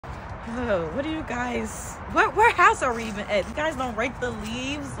What do you guys... Where house are we even at? You guys don't rake the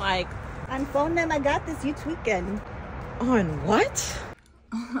leaves? Like... On phone them, I got this. You tweaking. On what?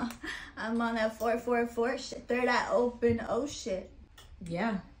 I'm on that 444 shit. They're that open O shit.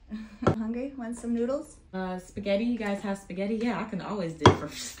 Yeah. Hungry? Want some noodles? Spaghetti. You guys have spaghetti? Yeah, I can always dip for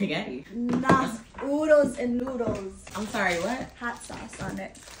spaghetti. Nah, oodles and noodles. I'm sorry, what? Hot sauce on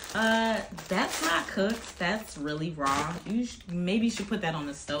it. That's not cooked. That's really raw. Maybe you should put that on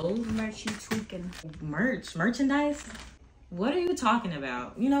the stove. Merch, you tweaking. Merchandise? What are you talking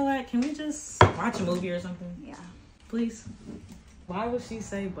about? You know what? Can we just watch a movie or something? Yeah. Please. Why would she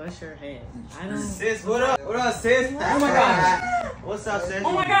say bust your head? I don't... Sis, what up? What up, sis? Oh my God. What's up, sis?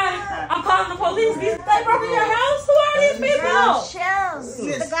 Oh my God. I'm calling the police. They broke in your house? Who are these people?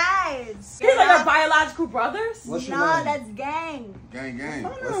 Chill. The guys. These are your biological brothers? What's your No, name? that's gang. Gang.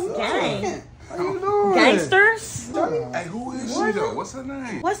 What's up? Gang. How you doing? Gangsters? Hey, who is she though? What's her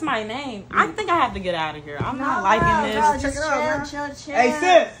name? What's my name? I think I have to get out of here. I'm not liking Bro, this. just Check it out, chill. Hey,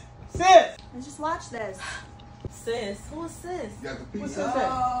 sis. Let's just watch this. Sis. Who is sis? You got the What's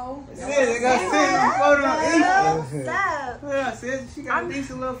pizza. sis? Sis, they got sis floating on East. What's up? Yeah, sis, she got a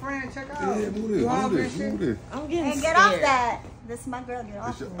decent little friend. Check out. Yeah, move this. I'm getting Hey, scared. get off that. This is my girl. Get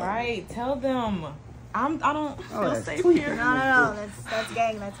off. Right. Tell them. I don't feel that's safe tweaking. here. No. That's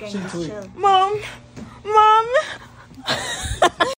gang. That's gang. Just chill. Mom.